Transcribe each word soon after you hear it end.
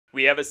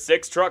We have a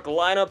 6-truck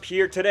lineup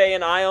here today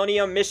in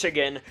Ionia,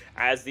 Michigan.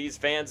 As these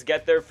fans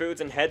get their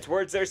foods and head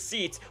towards their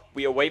seats,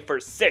 we await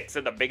for 6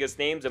 of the biggest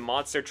names in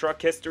monster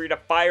truck history to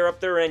fire up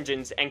their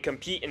engines and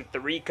compete in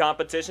 3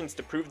 competitions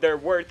to prove their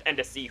worth and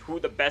to see who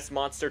the best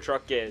monster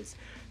truck is.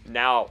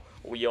 Now,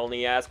 we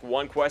only ask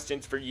one question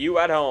for you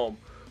at home.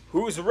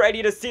 Who's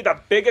ready to see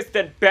the biggest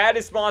and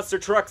baddest monster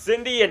trucks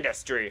in the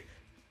industry?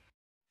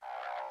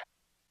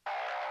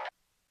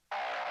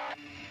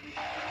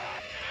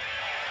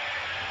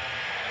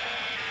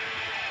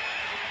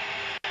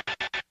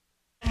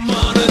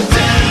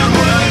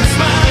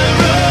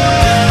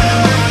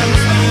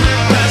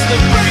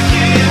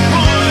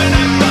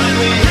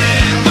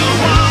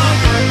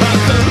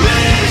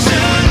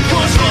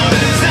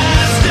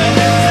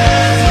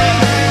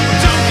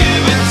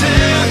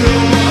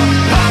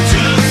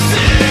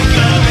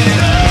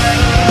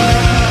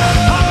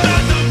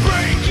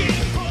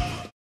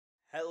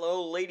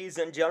 Ladies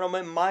and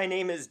gentlemen, my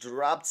name is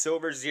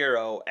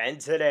Silver0, and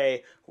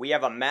today we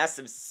have a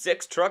massive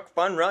 6-truck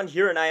fun run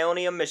here in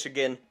Ionia,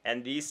 Michigan,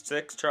 and these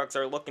 6 trucks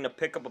are looking to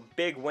pick up a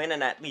big win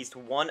in at least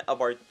one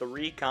of our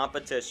 3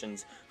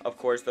 competitions. Of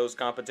course, those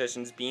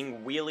competitions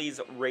being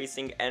wheelies,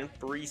 racing, and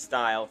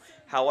freestyle.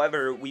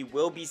 However, we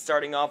will be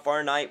starting off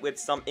our night with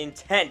some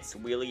intense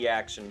wheelie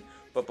action.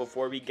 But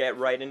before we get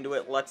right into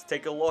it, let's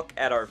take a look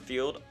at our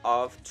field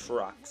of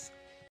trucks.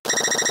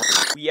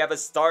 We have a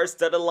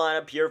star-studded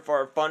lineup here for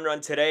our fun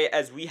run today,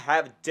 as we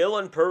have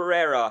Dylan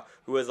Pereira,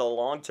 who is a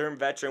long-term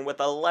veteran with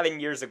 11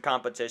 years of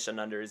competition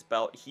under his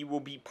belt. He will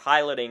be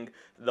piloting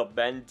the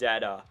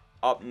Vendetta.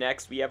 Up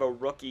next, we have a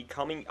rookie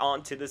coming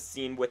onto the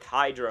scene with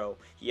Hydro.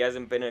 He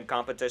hasn't been in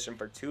competition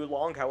for too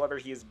long, however,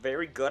 he is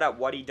very good at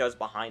what he does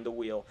behind the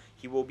wheel.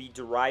 He will be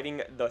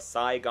driving the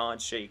Saigon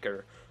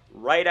Shaker.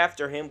 Right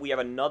after him, we have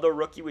another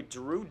rookie with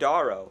Drew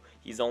Darrow.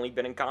 He's only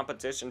been in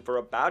competition for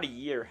about a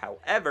year.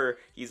 However,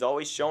 he's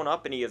always shown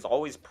up and he has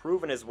always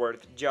proven his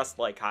worth, just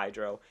like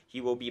Hydro. He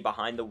will be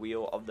behind the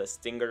wheel of the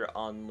Stinger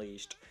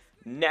Unleashed.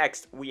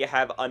 Next, we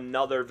have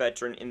another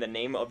veteran in the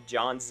name of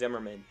John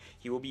Zimmerman.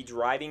 He will be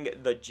driving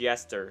the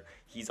Jester.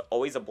 He's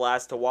always a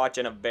blast to watch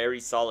and a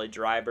very solid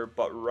driver,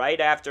 but right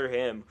after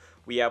him,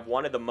 we have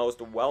one of the most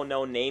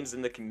well-known names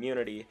in the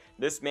community.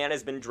 This man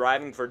has been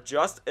driving for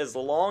just as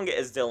long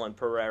as Dylan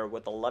Pereira,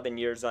 with 11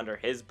 years under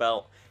his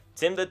belt.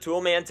 Tim the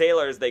Toolman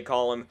Taylor, as they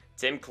call him.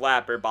 Tim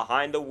Clapper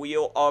behind the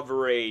wheel of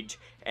Rage.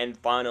 And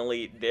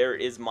finally, there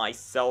is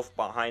myself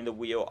behind the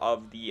wheel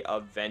of the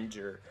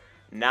Avenger.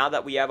 Now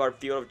that we have our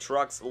field of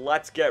trucks,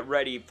 let's get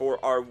ready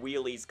for our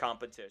wheelies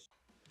competition.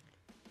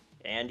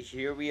 And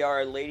here we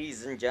are,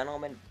 ladies and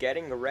gentlemen,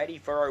 getting ready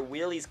for our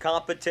wheelies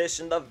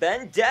competition, the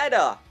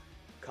Vendetta.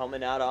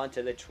 Coming out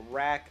onto the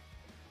track,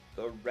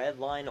 the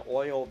Redline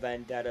Oil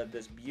Vendetta,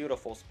 this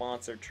beautiful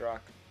sponsored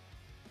truck.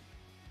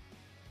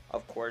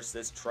 Of course,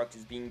 this truck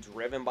is being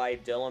driven by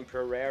Dylan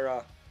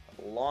Pereira,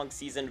 a long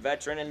seasoned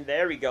veteran, and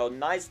there we go,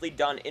 nicely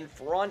done in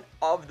front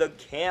of the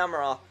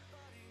camera.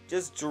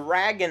 Just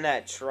dragging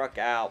that truck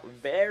out,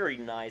 very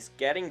nice,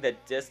 getting the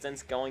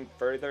distance, going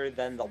further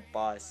than the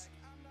bus.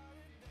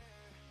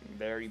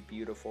 Very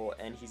beautiful,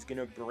 and he's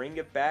gonna bring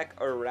it back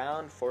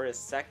around for his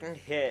second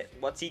hit.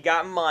 What's he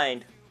got in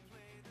mind?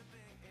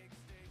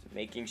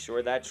 Making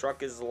sure that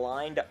truck is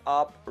lined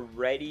up,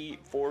 ready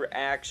for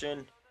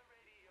action.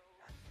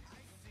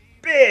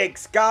 Big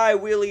sky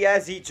wheelie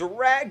as he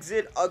drags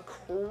it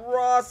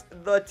across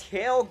the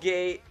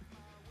tailgate.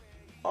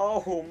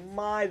 Oh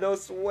my,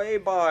 those sway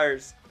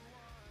bars.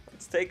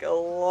 Let's take a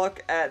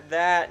look at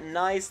that.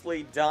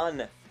 Nicely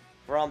done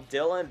from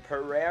Dylan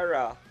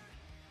Pereira.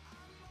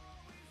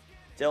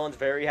 Dylan's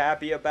very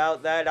happy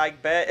about that, I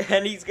bet.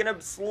 And he's going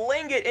to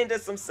sling it into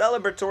some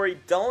celebratory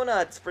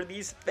donuts for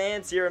these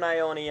fans here in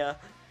Ionia.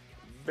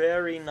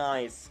 Very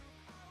nice.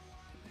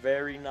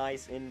 Very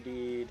nice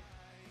indeed.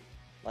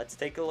 Let's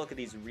take a look at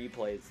these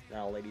replays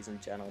now, ladies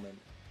and gentlemen.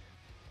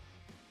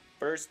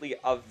 Firstly,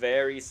 a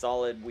very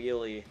solid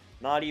wheelie.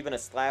 Not even a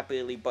slap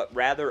wheelie, but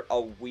rather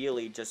a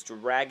wheelie. Just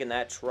dragging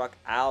that truck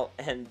out.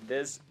 And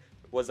this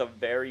was a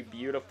very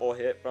beautiful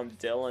hit from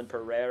Dylan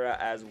Pereira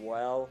as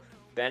well.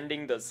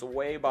 Bending the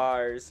sway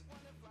bars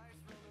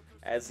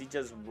as he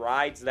just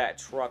rides that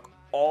truck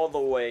all the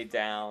way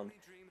down.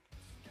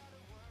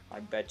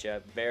 I bet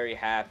you very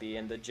happy.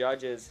 And the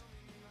judges,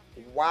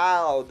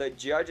 wow, the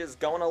judges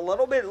going a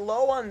little bit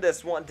low on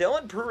this one.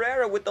 Dylan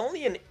Pereira with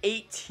only an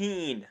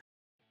 18.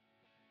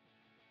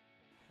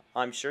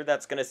 I'm sure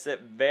that's going to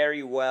sit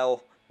very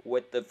well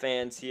with the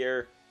fans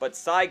here. But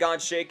Saigon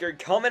Shaker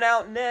coming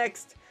out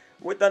next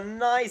with a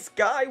nice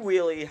sky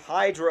wheelie.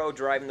 Hydro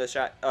driving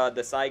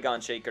the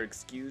Saigon Shaker,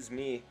 excuse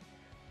me.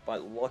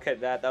 But look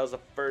at that. That was the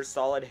first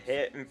solid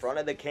hit in front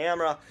of the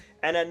camera.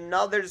 And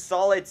another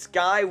solid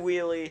sky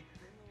wheelie.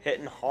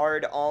 Hitting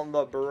hard on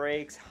the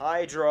brakes.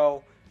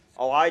 Hydro.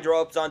 Oh,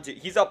 Hydro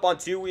he's up on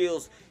 2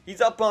 wheels.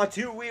 He's up on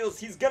 2 wheels.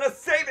 He's going to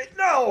save it.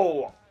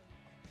 No!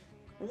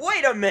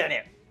 Wait a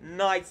minute.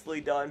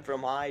 Nicely done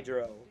from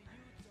Hydro.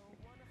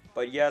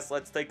 But yes,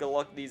 let's take a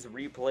look at these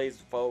replays,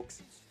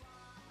 folks.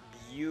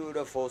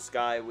 Beautiful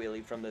sky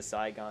wheelie from the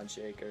Saigon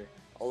Shaker.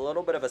 A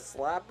little bit of a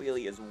slap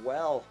wheelie as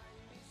well.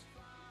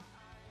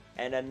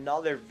 And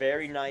another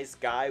very nice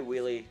guy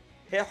wheelie.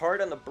 Hit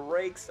hard on the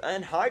brakes,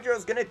 and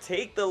Hydro's gonna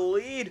take the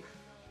lead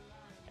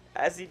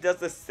as he does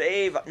the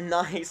save.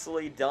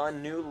 Nicely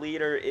done. New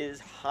leader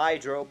is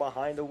Hydro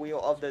behind the wheel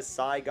of the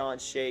Saigon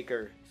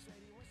Shaker.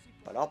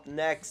 But up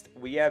next,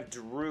 we have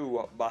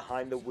Drew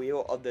behind the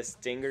wheel of the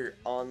Stinger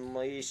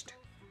Unleashed.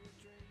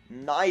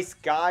 Nice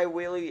guy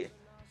wheelie,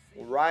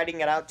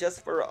 riding it out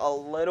just for a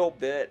little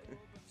bit.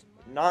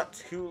 Not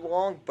too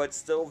long, but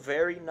still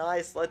very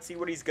nice. Let's see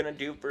what he's going to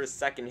do for his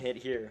second hit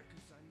here.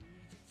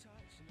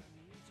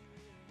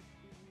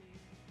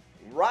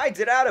 Rides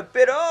it out a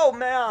bit. Oh,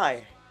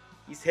 my.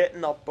 He's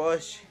hitting the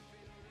bush.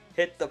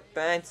 Hit the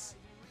fence.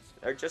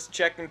 They're just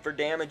checking for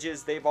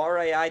damages. They've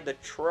RAI'd the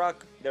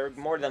truck. They're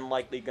more than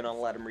likely going to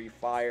let him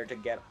refire to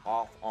get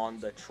off on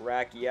the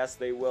track. Yes,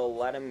 they will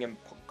let him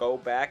go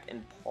back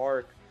and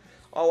park.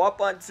 Oh,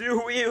 up on two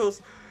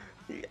wheels.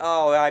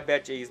 Oh, I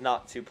bet you he's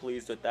not too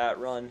pleased with that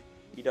run.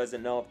 He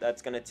doesn't know if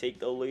that's going to take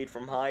the lead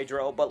from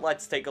Hydro, but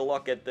let's take a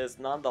look at this.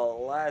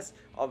 Nonetheless,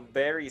 a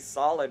very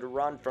solid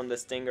run from the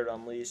Stinger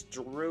Unleashed.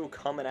 Drew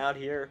coming out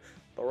here,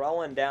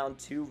 throwing down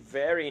two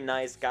very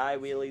nice guy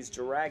wheelies,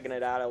 dragging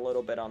it out a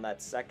little bit on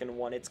that second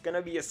one. It's going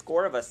to be a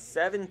score of a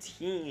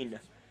 17.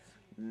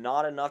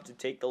 Not enough to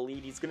take the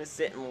lead. He's going to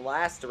sit in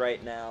last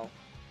right now.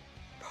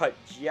 But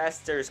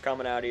Jester's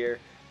coming out here.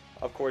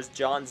 Of course,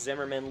 John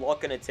Zimmerman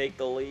looking to take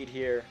the lead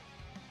here.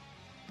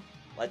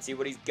 Let's see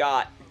what he's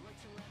got.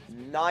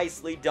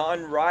 Nicely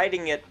done,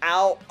 riding it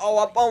out. Oh,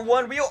 up on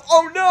one wheel.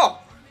 Oh, no!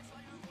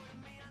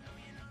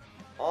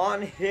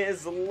 On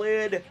his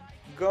lid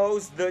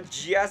goes the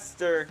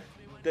Jester.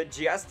 The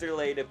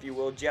Jesterlade, if you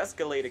will.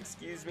 Jescalade,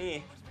 excuse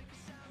me.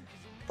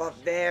 But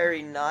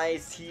very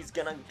nice. He's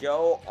gonna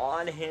go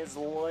on his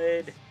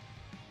lid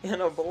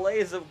in a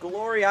blaze of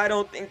glory. I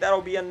don't think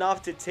that'll be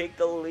enough to take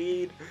the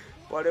lead,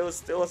 but it was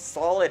still a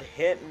solid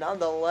hit.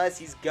 Nonetheless,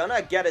 he's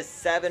gonna get a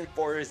 7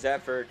 for his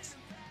efforts,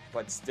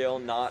 but still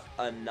not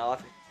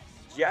enough.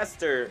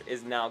 Jester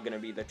is now gonna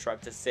be the truck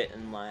to sit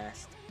in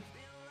last.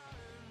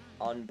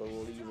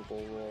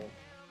 Unbelievable roll.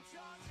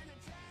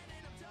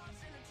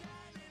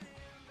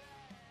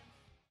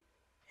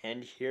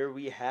 And here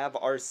we have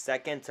our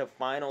second to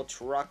final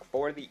truck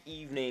for the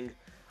evening.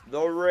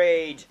 The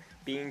Rage,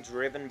 being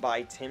driven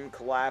by Tim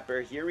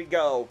Clapper. Here we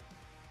go.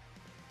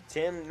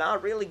 Tim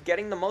not really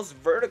getting the most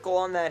vertical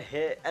on that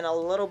hit, and a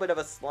little bit of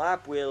a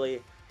slap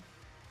wheelie.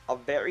 A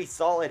very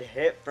solid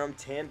hit from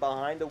Tim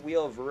behind the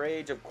wheel of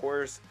Rage. Of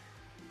course,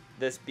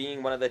 this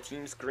being one of the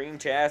team's green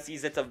chassis,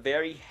 it's a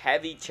very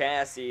heavy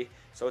chassis,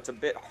 so it's a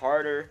bit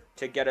harder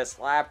to get a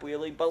slap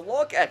wheelie. But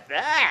look at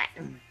that!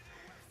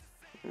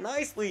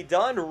 Nicely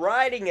done,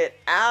 riding it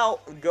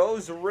out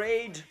goes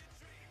Rage.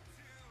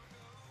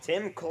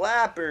 Tim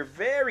Clapper,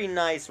 very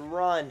nice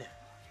run.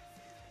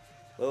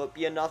 Will it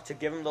be enough to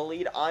give him the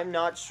lead? I'm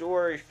not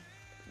sure.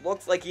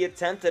 Looks like he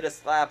attempted a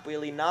slap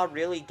wheelie, not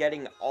really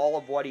getting all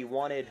of what he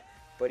wanted,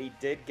 but he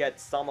did get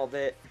some of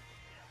it.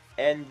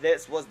 And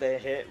this was the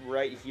hit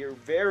right here.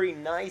 Very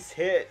nice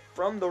hit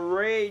from the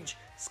Rage.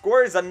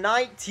 Scores a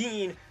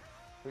 19.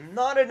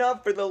 Not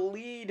enough for the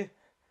lead,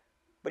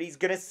 but he's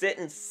going to sit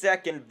in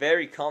second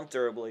very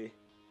comfortably.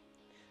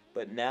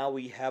 But now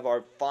we have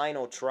our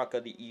final truck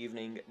of the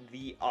evening,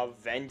 the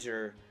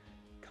Avenger,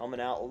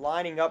 coming out,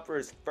 lining up for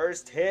his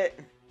first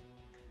hit.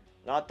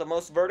 Not the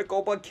most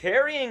vertical, but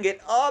carrying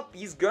it up.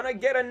 He's going to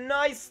get a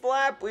nice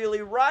slap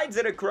wheelie, rides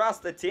it across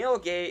the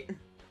tailgate.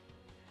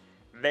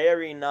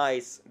 Very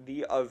nice.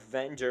 The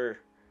Avenger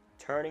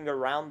turning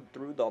around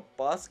through the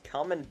bus,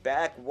 coming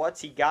back.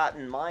 What's he got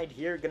in mind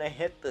here? Going to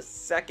hit the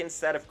second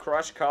set of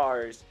crush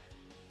cars.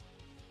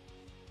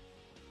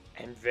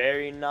 And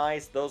very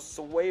nice. Those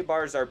sway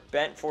bars are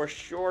bent for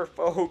sure,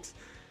 folks.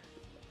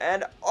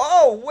 And,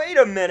 oh, wait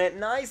a minute.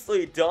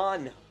 Nicely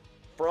done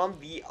from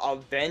the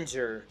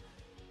Avenger.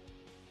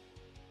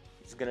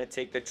 He's going to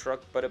take the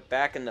truck, put it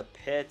back in the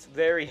pits.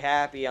 Very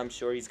happy, I'm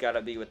sure he's got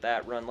to be with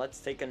that run. Let's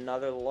take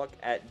another look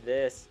at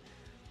this.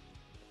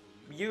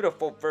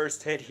 Beautiful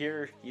first hit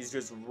here. He's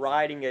just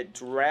riding it,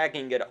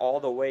 dragging it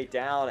all the way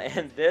down.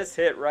 And this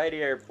hit right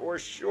here for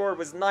sure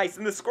was nice.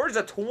 And the score's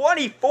a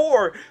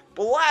 24.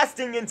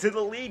 Blasting into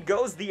the lead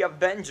goes the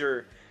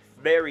Avenger.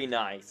 Very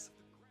nice.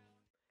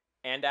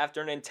 And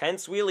after an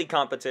intense wheelie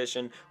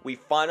competition, we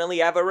finally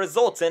have a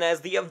results in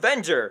as the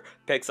Avenger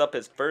picks up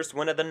his first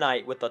win of the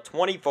night with a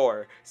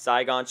 24,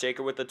 Saigon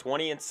Shaker with a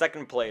 20 in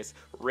second place,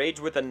 Rage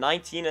with a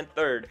 19 in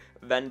third,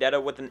 Vendetta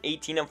with an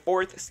 18 in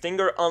fourth,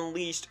 Stinger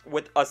Unleashed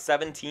with a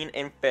 17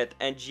 in fifth,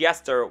 and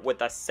Jester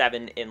with a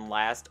 7 in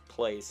last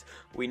place.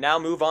 We now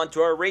move on to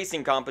our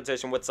racing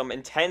competition with some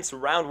intense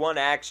round 1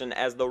 action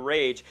as the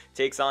Rage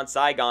takes on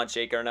Saigon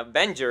Shaker and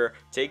Avenger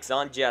takes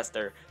on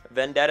Jester.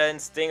 Vendetta and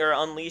Stinger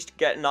Unleashed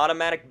get an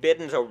automatic bid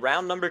into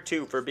round number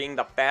 2 for being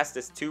the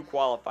fastest 2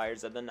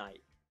 qualifiers of the night.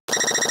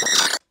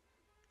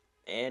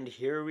 And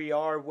here we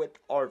are with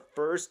our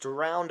first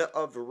round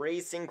of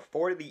racing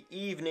for the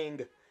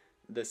evening.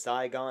 The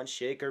Saigon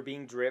Shaker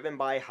being driven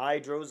by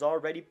Hydro's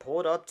already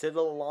pulled up to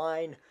the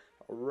line,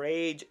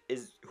 Rage,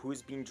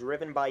 who's being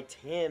driven by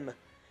Tim,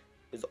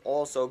 is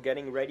also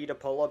getting ready to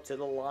pull up to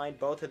the line.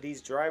 Both of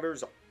these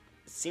drivers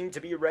seem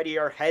to be ready.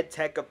 Our head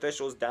tech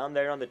officials down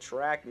there on the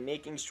track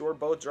making sure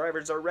both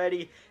drivers are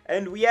ready.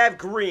 And we have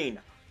green.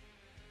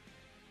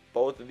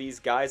 Both of these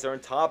guys are on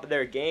top of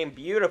their game.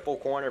 Beautiful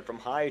corner from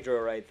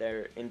Hydro right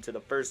there into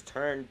the first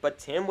turn. But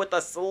Tim with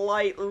a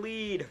slight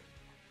lead.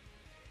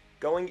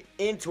 Going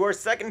into our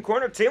second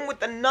corner, Tim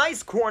with a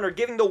nice corner,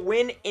 giving the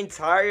win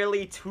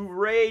entirely to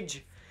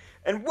Rage.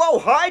 And whoa,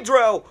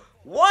 Hydro,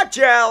 watch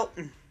out!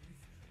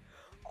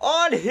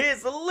 On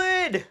his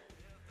lid!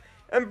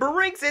 And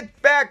brings it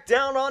back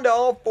down onto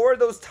all four of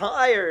those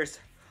tires.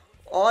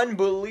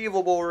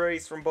 Unbelievable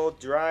race from both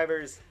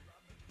drivers.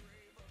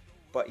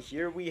 But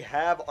here we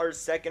have our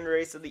second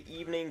race of the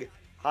evening.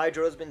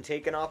 Hydro's been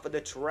taken off of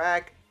the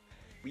track.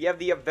 We have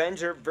the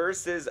Avenger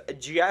versus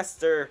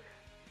Jester.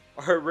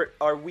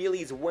 Our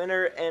wheelies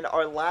winner and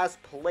our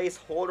last place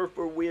holder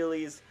for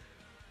wheelies.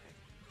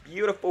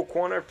 Beautiful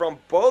corner from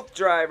both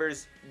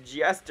drivers.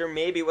 Jester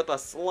maybe with a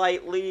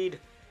slight lead.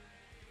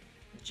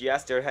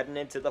 Jester heading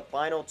into the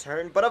final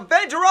turn, but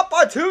Avenger up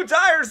on 2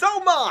 tires.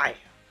 Oh my!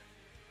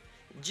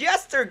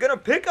 Jester gonna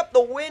pick up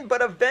the win,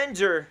 but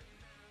Avenger,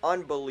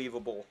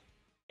 unbelievable.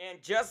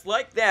 And just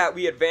like that,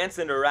 we advance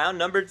into round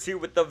number 2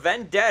 with the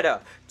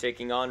Vendetta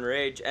taking on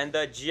Rage and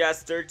the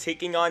Jester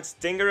taking on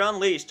Stinger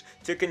Unleashed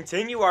to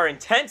continue our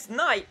intense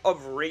night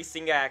of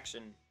racing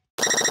action.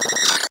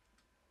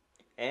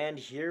 And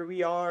here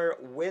we are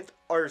with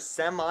our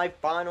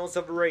semi-finals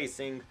of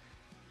racing.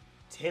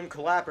 Tim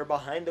Clapper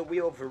behind the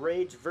wheel of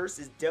Rage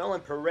versus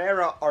Dylan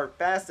Pereira, our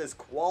fastest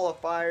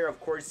qualifier. Of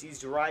course, he's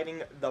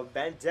driving the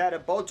Vendetta.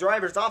 Both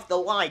drivers off the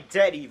line,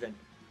 dead even.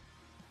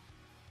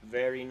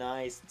 Very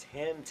nice.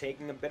 Tim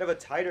taking a bit of a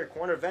tighter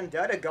corner.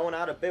 Vendetta going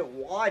out a bit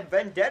wide.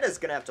 Vendetta's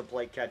going to have to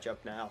play catch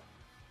up now.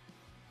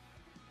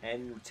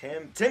 And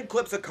Tim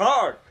clips a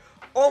car.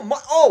 Oh my,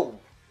 oh!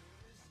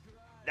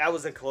 That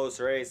was a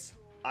close race.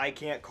 I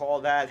can't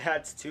call that.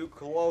 That's too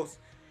close.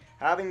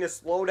 Having to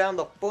slow down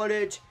the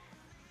footage.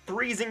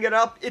 Freezing it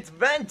up. It's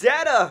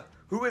Vendetta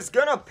who is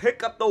going to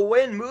pick up the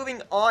win,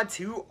 moving on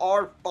to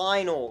our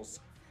finals.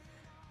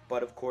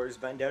 But of course,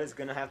 Vendetta's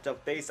going to have to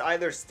face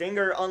either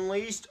Stinger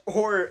Unleashed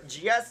or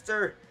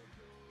Jester.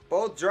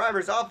 Both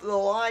drivers off the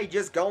line,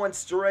 just going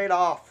straight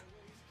off.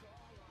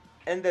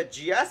 And the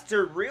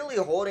Jester really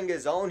holding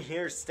his own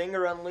here.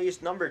 Stinger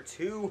Unleashed, number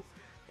 2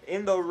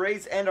 in the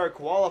race and our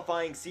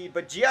qualifying seed.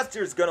 But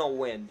Jester's going to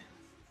win.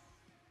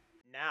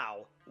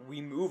 Now, we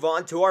move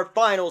on to our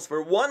finals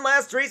for one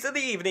last race of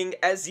the evening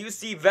as you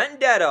see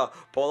Vendetta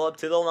pull up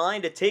to the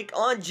line to take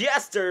on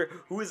Jester,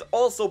 who is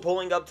also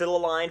pulling up to the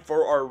line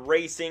for our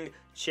racing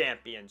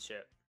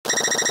championship.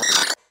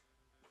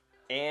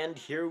 And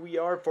here we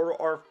are for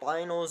our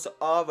finals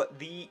of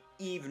the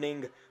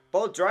evening.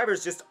 Both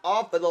drivers just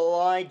off of the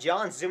line.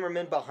 John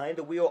Zimmerman behind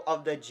the wheel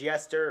of the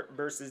Jester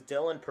versus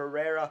Dylan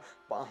Pereira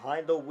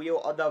behind the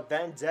wheel of the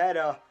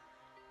Vendetta.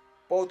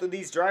 Both of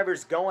these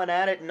drivers going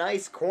at it.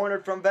 Nice corner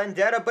from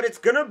Vendetta, but it's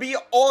going to be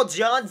all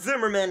John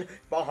Zimmerman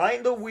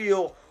behind the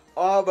wheel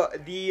of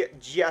the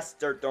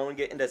Jester, throwing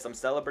it into some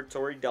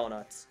celebratory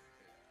donuts.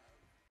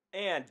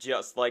 And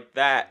just like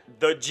that,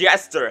 the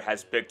Jester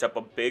has picked up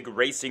a big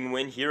racing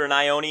win here in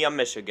Ionia,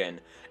 Michigan.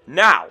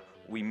 Now,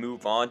 we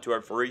move on to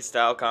our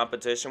freestyle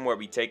competition where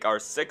we take our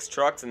 6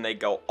 trucks and they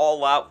go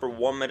all out for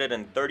 1 minute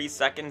and 30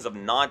 seconds of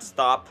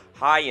non-stop,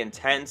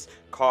 high-intense,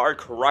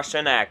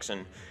 car-crushing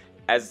action.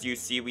 As you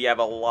see, we have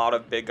a lot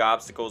of big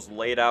obstacles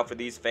laid out for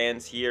these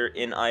fans here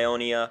in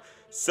Ionia.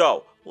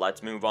 So,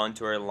 let's move on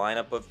to our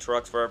lineup of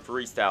trucks for our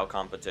freestyle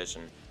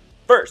competition.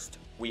 First,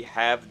 we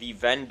have the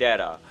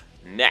Vendetta.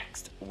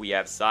 Next, we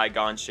have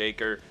Saigon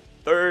Shaker.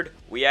 Third,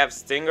 we have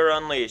Stinger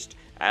Unleashed.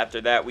 After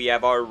that, we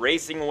have our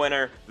racing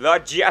winner, the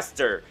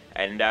Jester.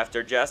 And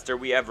after Jester,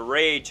 we have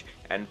Rage.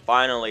 And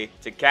finally,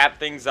 to cap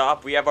things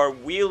off, we have our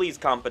wheelies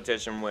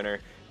competition winner,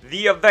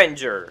 the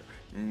Avenger.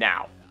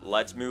 Now,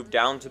 let's move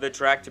down to the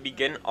track to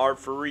begin our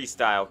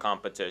freestyle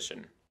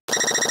competition.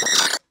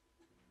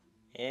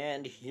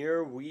 And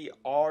here we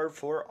are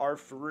for our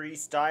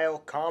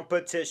freestyle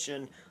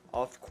competition.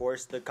 Of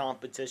course, the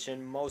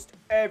competition most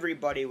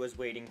everybody was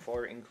waiting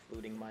for,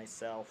 including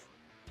myself.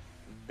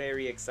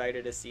 Very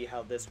excited to see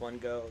how this one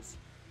goes.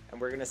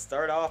 And we're going to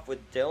start off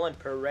with Dylan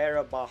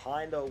Pereira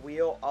behind the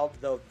wheel of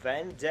the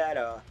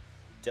Vendetta.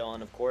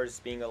 Dylan, of course,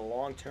 being a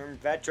long-term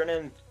veteran,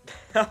 and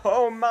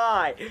oh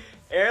my,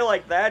 air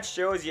like that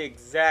shows you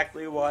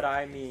exactly what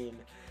I mean.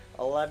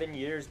 11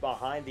 years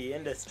behind the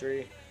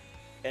industry,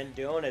 and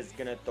Dylan is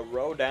going to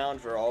throw down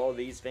for all of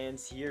these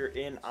fans here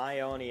in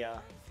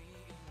Ionia.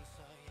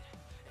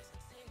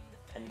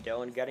 And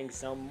Dylan getting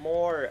some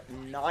more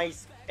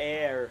nice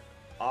air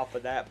off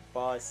of that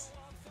bus,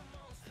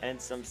 and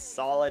some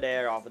solid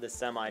air off of the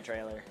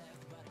semi-trailer.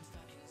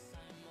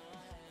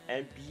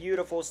 And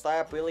beautiful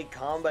slap wheelie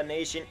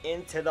combination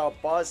into the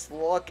bus.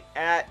 Look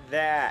at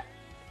that.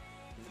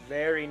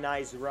 Very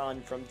nice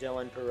run from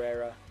Dylan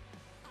Pereira.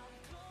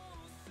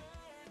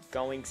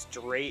 Going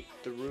straight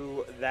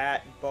through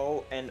that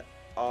boat and,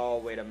 oh,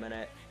 wait a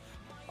minute.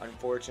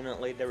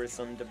 Unfortunately, there was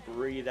some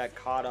debris that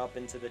caught up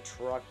into the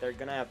truck. They're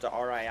going to have to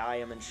RII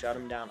him and shut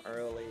him down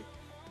early.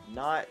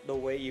 Not the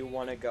way you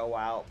want to go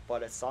out,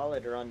 but a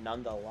solid run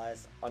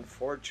nonetheless.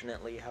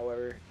 Unfortunately,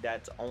 however,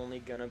 that's only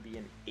going to be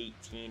an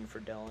 18 for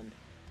Dylan.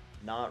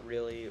 Not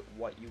really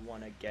what you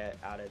want to get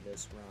out of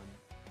this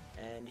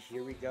run. And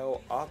here we go.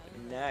 Up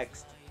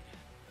next,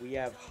 we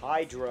have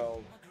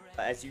Hydro.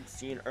 As you've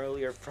seen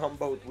earlier from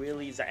both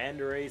wheelies and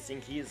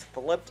racing, he's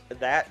flipped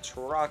that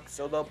truck,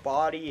 so the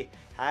body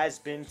has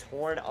been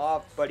torn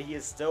off, but he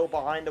is still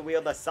behind the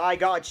wheel. The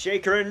Saigon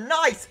Shaker,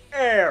 nice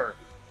air!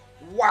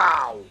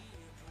 Wow!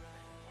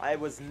 I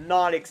was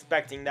not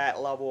expecting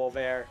that level of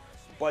air,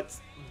 but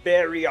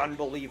very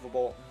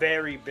unbelievable,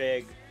 very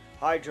big.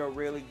 Hydro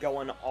really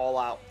going all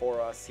out for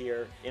us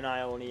here in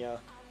Ionia,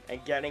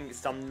 and getting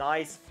some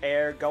nice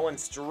air, going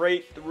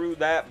straight through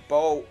that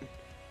boat.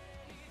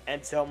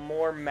 And some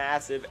more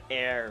massive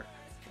air.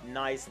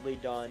 Nicely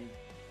done.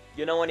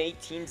 You know, an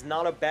 18's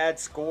not a bad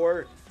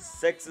score.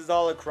 6s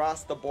all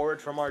across the board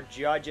from our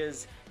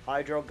judges.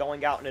 Hydro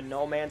going out into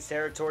no man's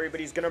territory, but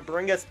he's going to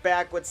bring us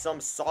back with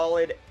some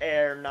solid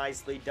air.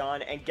 Nicely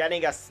done. And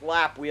getting a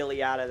slap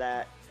wheelie out of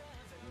that.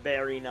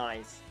 Very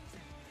nice.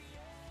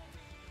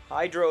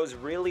 Hydro's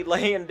really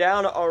laying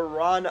down a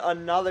run.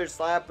 Another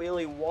slap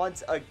wheelie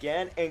once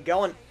again. And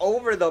going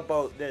over the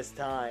boat this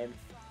time.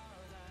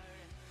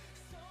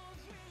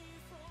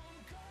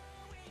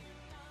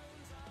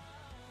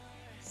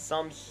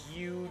 Some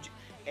huge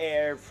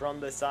air from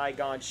the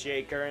Saigon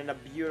Shaker and a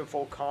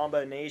beautiful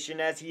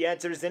combination as he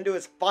enters into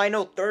his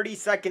final 30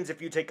 seconds.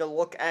 If you take a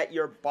look at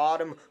your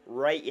bottom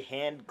right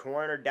hand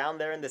corner down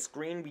there in the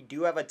screen, we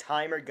do have a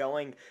timer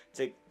going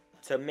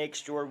to make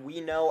sure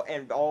we know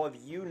and all of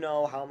you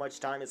know how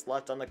much time is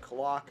left on the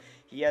clock.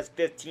 He has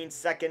 15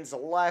 seconds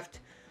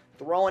left.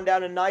 Throwing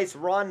down a nice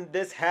run.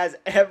 This has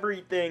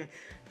everything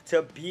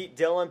to beat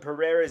Dylan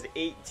Pereira's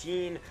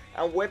 18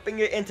 and whipping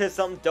it into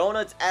some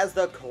donuts as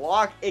the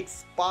clock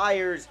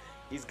expires.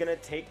 He's going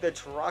to take the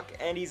truck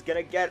and he's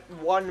going to get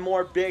one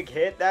more big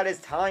hit. That is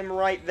time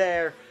right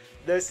there.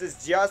 This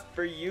is just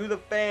for you, the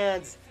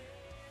fans.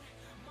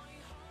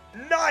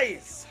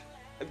 Nice!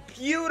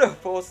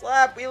 Beautiful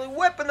slap wheelie,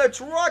 whipping the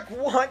truck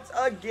once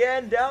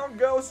again. Down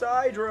goes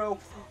Hydro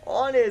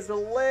on his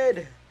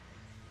lid.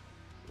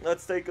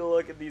 Let's take a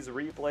look at these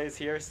replays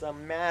here.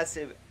 Some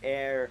massive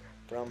air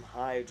from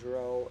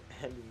Hydro,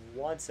 and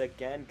once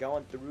again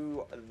going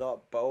through the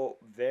boat.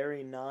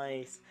 Very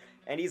nice.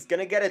 And he's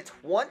gonna get a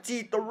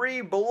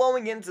 23,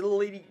 blowing into the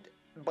lead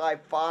by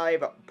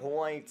 5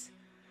 points,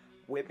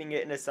 whipping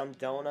it into some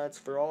donuts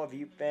for all of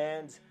you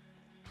fans.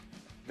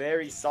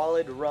 Very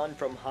solid run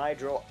from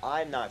Hydro.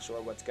 I'm not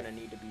sure what's gonna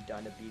need to be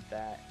done to beat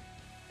that.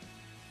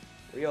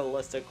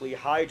 Realistically,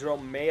 Hydro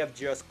may have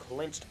just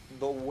clinched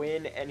the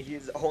win, and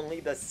he's only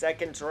the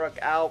second truck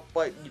out,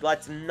 but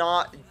let's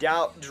not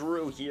doubt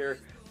Drew here.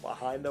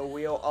 Behind the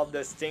wheel of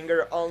the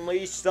Stinger,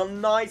 unleash some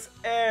nice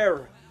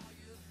air.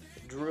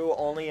 Drew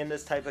only in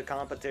this type of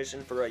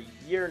competition for a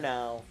year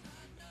now,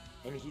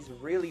 and he's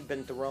really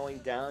been throwing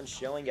down,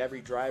 showing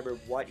every driver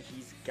what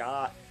he's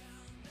got.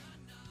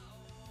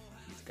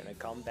 He's gonna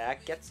come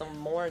back, get some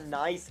more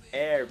nice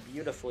air.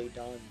 Beautifully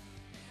done.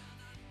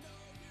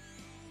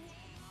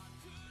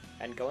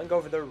 And going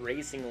over the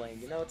racing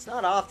lane. You know, it's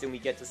not often we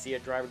get to see a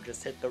driver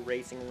just hit the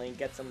racing lane,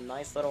 get some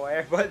nice little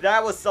air, but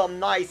that was some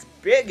nice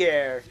big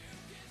air.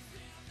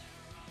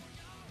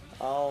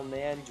 Oh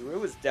man,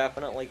 Drew is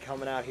definitely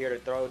coming out here to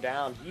throw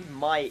down. He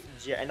might,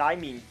 and I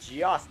mean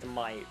just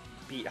might,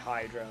 beat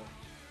Hydro.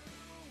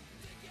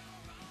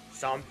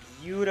 Some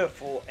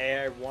beautiful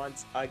air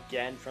once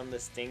again from the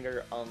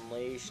Stinger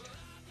unleashed.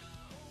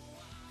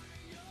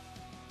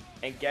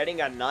 And getting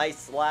a nice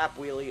slap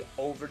wheelie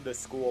over the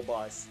school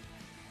bus.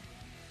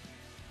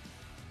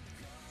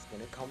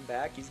 Gonna come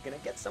back. He's gonna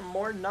get some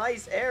more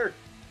nice air.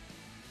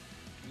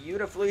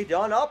 Beautifully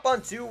done. Up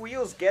on 2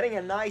 wheels, getting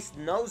a nice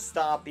nose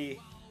stoppy.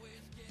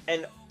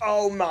 And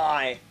oh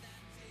my,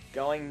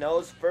 going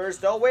nose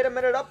first. Oh wait a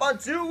minute, up on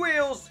 2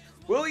 wheels.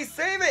 Will he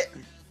save it?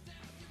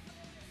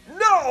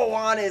 No,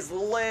 on his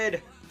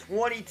lid.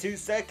 22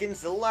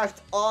 seconds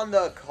left on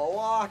the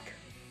clock.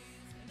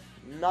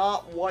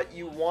 Not what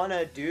you want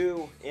to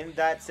do in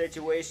that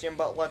situation,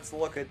 but let's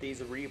look at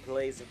these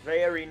replays.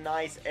 Very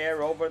nice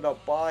air over the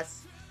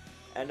bus.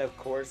 And of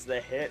course the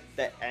hit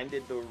that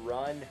ended the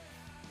run.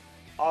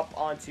 Up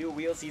on 2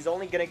 wheels. He's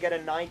only going to get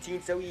a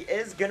 19, so he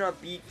is going to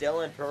beat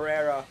Dylan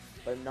Pereira,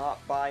 but not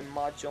by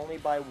much, only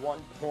by 1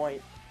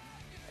 point.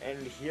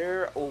 And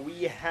here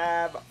we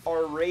have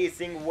our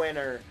racing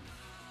winner,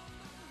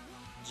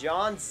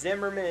 John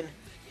Zimmerman,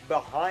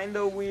 behind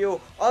the wheel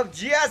of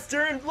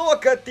Jester, and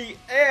look at the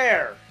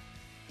air.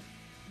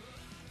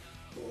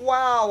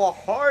 Wow, a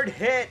hard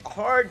hit,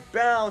 hard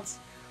bounce,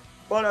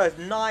 but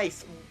a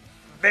nice,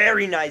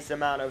 very nice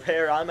amount of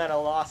air. I'm at a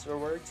loss for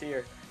words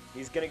here.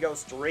 He's going to go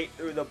straight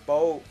through the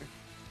boat.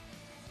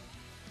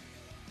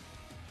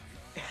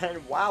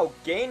 And wow,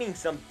 gaining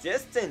some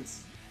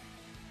distance.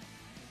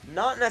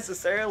 Not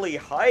necessarily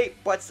height,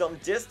 but some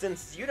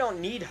distance. You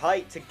don't need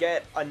height to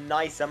get a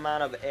nice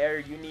amount of air.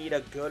 You need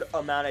a good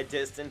amount of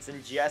distance.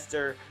 And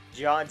Jester,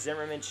 John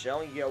Zimmerman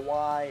showing you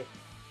why.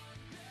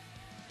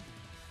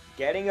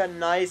 Getting a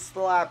nice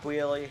slap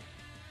wheelie.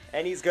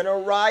 And he's going to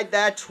ride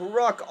that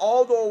truck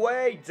all the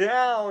way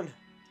down.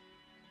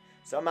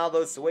 Somehow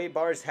those sway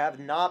bars have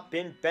not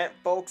been bent,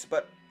 folks.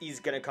 But he's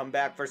going to come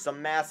back for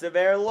some massive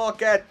air.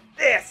 Look at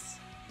this.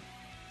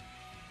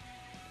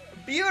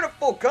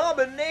 Beautiful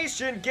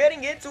combination,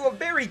 getting into a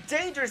very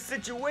dangerous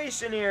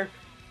situation here.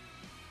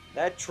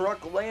 That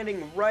truck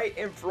landing right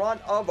in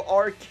front of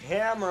our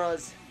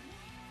cameras.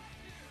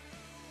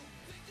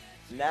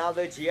 Now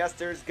the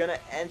Jester's gonna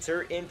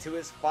enter into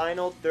his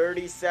final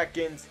 30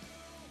 seconds.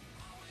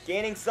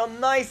 Gaining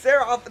some nice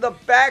air off of the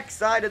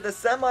backside of the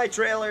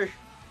semi-trailer.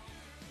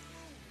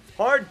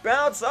 Hard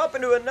bounce up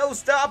into a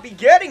no-stoppy,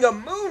 getting a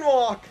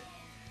moonwalk.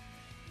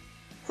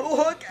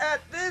 Look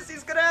at this,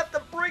 he's gonna have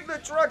to bring the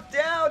truck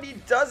down. He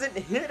doesn't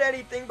hit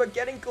anything but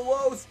getting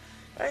close.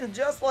 And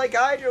just like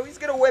Hydro, he's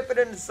gonna whip it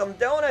into some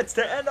donuts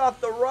to end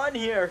off the run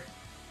here.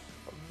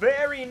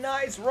 Very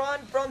nice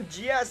run from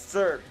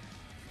Jester.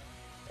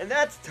 And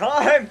that's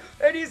time,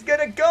 and he's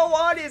gonna go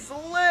on his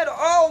lid.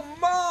 Oh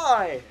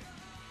my!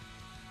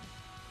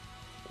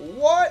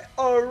 What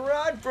a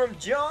run from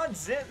John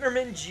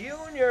Zimmerman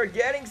Jr.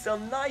 Getting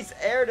some nice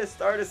air to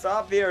start us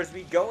off here as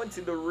we go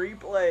into the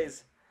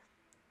replays.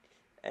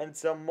 And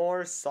some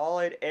more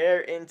solid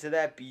air into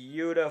that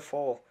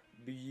beautiful,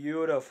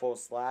 beautiful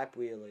slap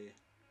wheelie.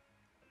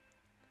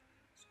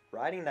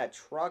 Riding that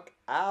truck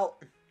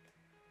out.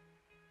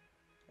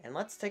 And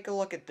let's take a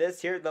look at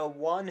this here. The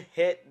one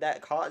hit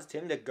that caused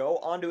him to go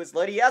onto his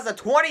lid. He has a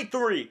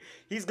 23.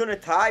 He's going to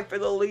tie for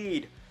the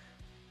lead.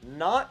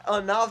 Not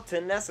enough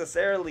to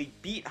necessarily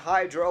beat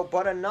Hydro,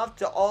 but enough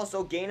to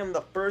also gain him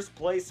the first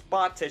place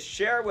spot to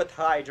share with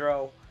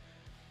Hydro.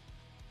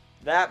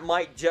 That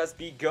might just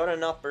be good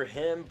enough for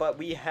him, but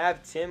we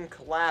have Tim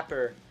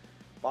Clapper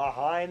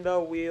behind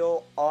the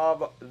wheel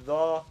of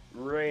the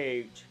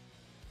Rage.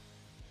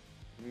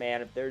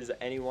 Man, if there's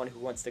anyone who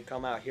wants to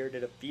come out here to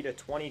defeat a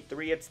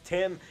 23, it's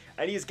Tim.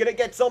 And he's going to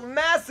get some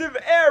massive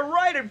air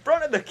right in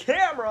front of the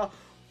camera.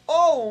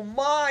 Oh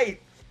my!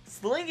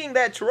 Slinging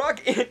that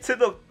truck into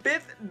the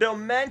 5th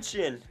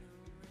dimension.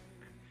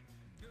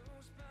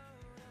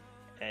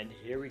 And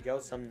here we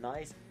go,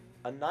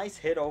 a nice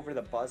hit over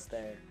the bus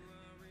there.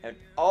 And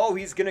oh,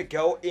 he's gonna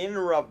go in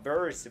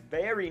reverse.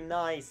 Very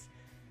nice.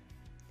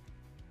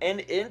 And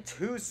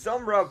into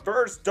some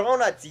reverse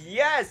donuts.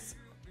 Yes!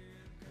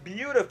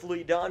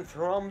 Beautifully done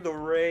from the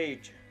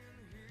Rage.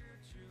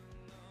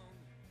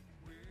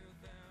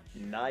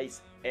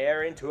 Nice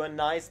air into a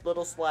nice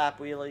little slap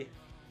wheelie.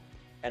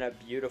 And a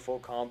beautiful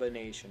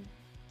combination.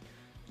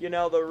 You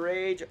know, the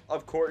Rage,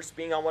 of course,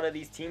 being on one of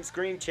these Team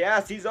Scream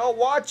chassis. Oh,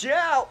 watch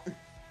out!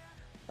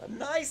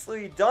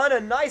 Nicely done. A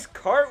nice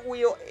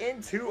cartwheel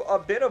into a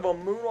bit of a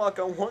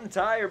moonwalk on one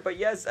tire. But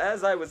yes,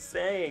 as I was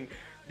saying,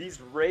 this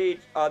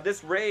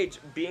Rage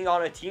being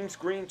on a Team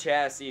Scream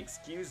chassis,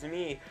 excuse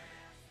me,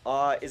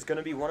 is going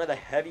to be one of the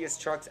heaviest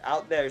trucks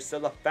out there. So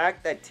the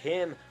fact that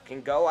Tim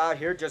can go out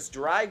here, just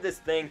drive this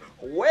thing,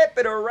 whip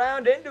it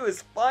around into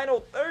his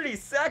final 30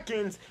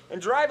 seconds,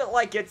 and drive it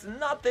like it's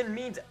nothing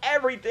means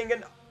everything.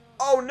 And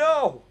oh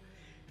no!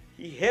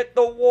 He hit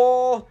the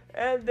wall,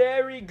 and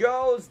there he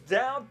goes,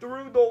 down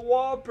through the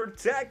wall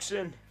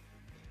protection.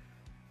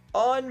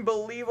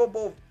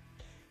 Unbelievable.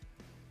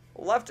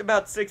 Left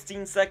about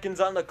 16 seconds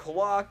on the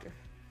clock.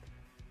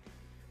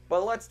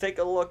 But let's take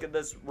a look at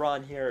this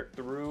run here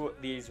through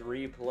these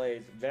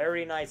replays.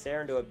 Very nice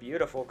air into a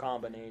beautiful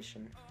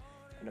combination.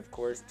 And of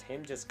course,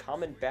 Tim just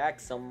coming back,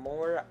 some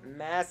more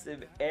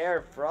massive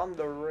air from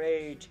the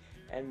Rage.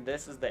 And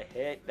this is the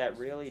hit that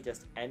really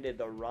just ended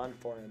the run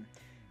for him.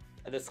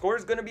 The score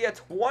is going to be a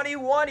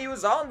 21. He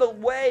was on the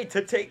way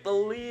to take the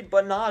lead,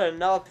 but not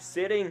enough.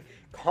 Sitting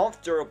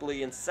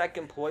comfortably in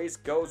second place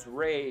goes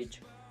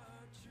Rage.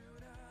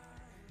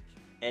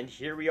 And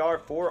here we are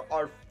for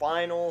our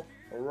final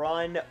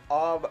run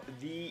of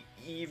the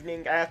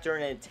evening after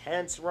an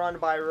intense run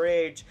by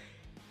Rage.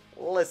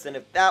 Listen,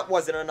 if that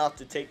wasn't enough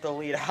to take the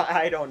lead,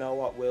 I don't know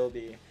what will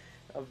be.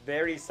 A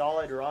very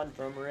solid run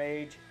from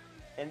Rage.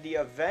 And the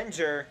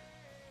Avenger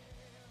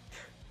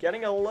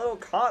getting a little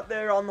caught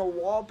there on the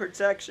wall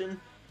protection.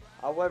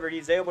 However,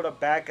 he's able to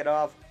back it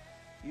off.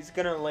 He's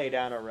going to lay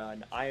down a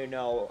run. I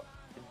know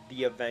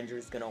the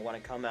Avenger's going to want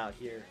to come out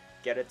here,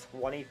 get a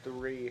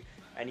 23,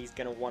 and he's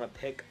going to want to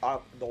pick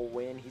up the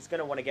win. He's going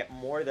to want to get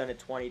more than a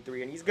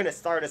 23, and he's going to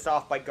start us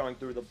off by going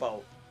through the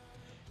boat.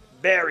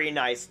 Very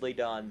nicely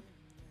done.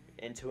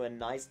 Into a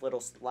nice little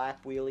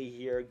slap wheelie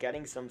here,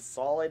 getting some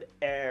solid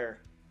air.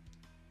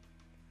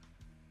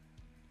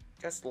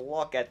 Just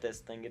look at this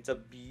thing. It's a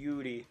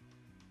beauty.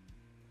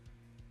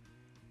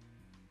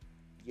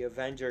 The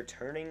Avenger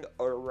turning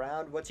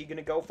around. What's he going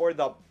to go for?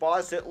 The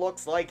bus, it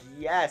looks like.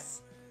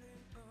 Yes.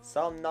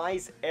 Some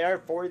nice air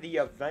for the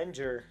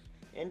Avenger.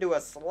 Into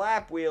a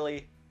slap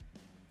wheelie.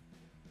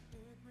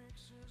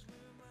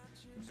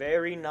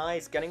 Very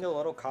nice. Getting a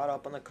little caught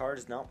up on the card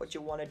is not what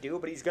you want to do,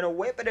 but he's going to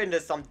whip it into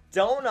some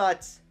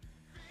donuts.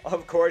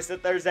 Of course,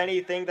 if there's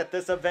anything that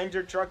this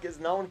Avenger truck is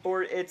known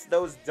for, it's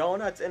those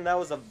donuts, and that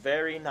was a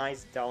very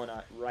nice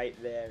donut right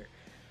there.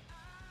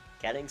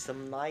 Getting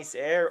some nice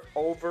air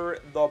over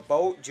the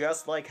boat,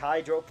 just like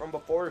Hydro from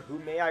before, who,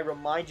 may I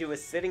remind you,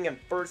 is sitting in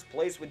first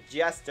place with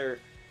Jester.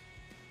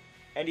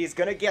 And he's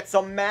going to get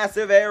some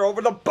massive air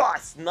over the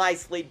bus.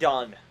 Nicely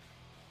done.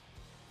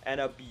 And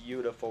a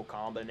beautiful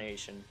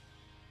combination.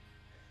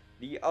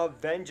 The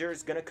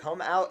Avenger's going to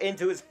come out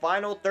into his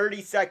final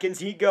 30 seconds.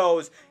 He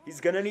goes. He's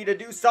going to need to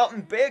do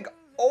something big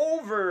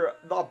over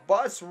the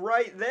bus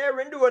right there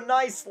into a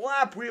nice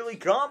slap wheelie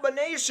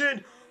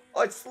combination.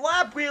 A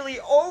slap wheelie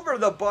over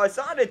the bus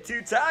onto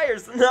 2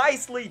 tires.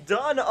 Nicely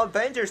done.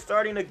 Avenger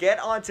starting to get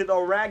onto the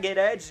ragged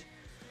edge.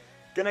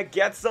 Gonna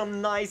get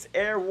some nice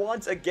air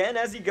once again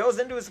as he goes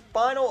into his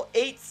final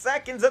 8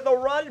 seconds of the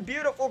run.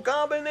 Beautiful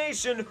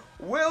combination.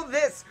 Will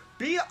this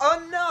be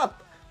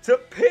enough to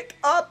pick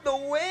up the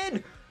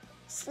win?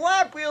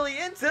 Slap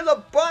wheelie into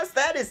the bus.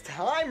 That is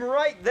time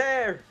right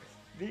there.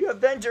 The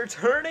Avenger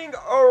turning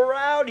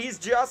around. He's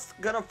just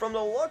gonna, from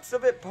the looks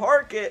of it,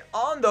 park it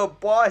on the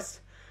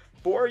bus.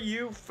 For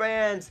you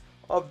fans,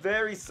 a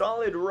very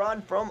solid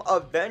run from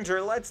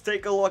Avenger. Let's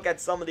take a look at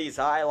some of these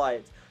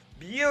highlights.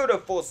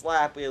 Beautiful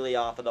slap wheelie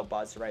off of the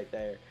bus right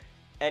there.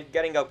 And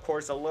getting, of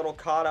course, a little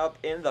caught up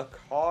in the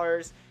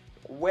cars.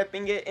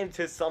 Whipping it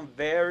into some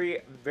very,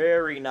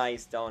 very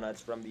nice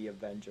donuts from the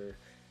Avenger.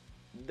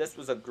 This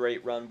was a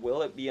great run.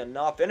 Will it be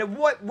enough? And it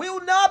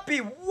will not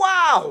be.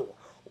 Wow!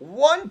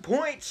 1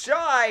 point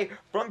shy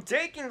from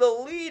taking the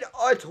lead.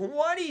 A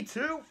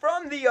 22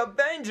 from the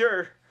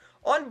Avenger.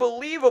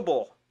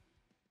 Unbelievable.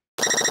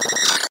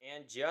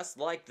 And just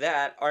like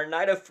that, our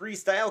night of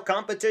freestyle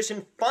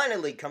competition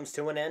finally comes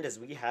to an end as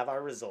we have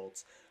our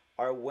results.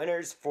 Our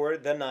winners for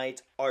the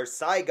night are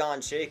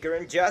Saigon Shaker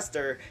and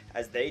Jester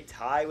as they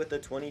tie with a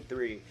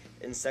 23.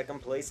 In second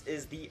place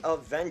is the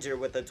Avenger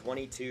with a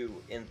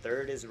 22. In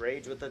third is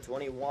Rage with a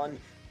 21.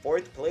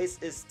 Fourth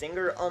place is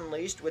Stinger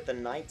Unleashed with a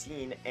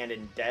 19. And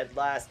in dead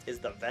last is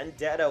the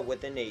Vendetta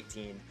with an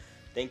 18.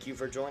 Thank you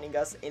for joining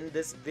us in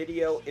this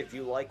video. If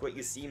you like what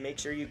you see, make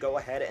sure you go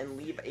ahead and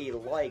leave a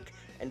like.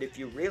 And if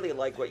you really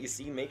like what you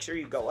see, make sure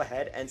you go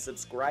ahead and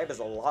subscribe, as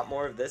a lot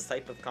more of this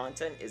type of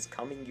content is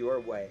coming your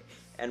way.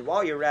 And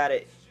while you're at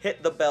it,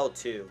 hit the bell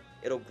too.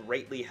 It'll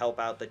greatly help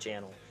out the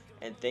channel.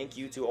 And thank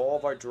you to all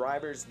of our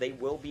drivers. They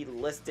will be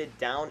listed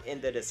down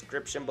in the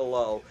description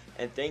below.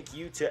 And thank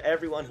you to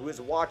everyone who is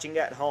watching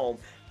at home.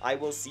 I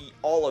will see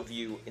all of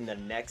you in the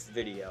next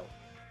video.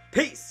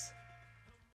 Peace!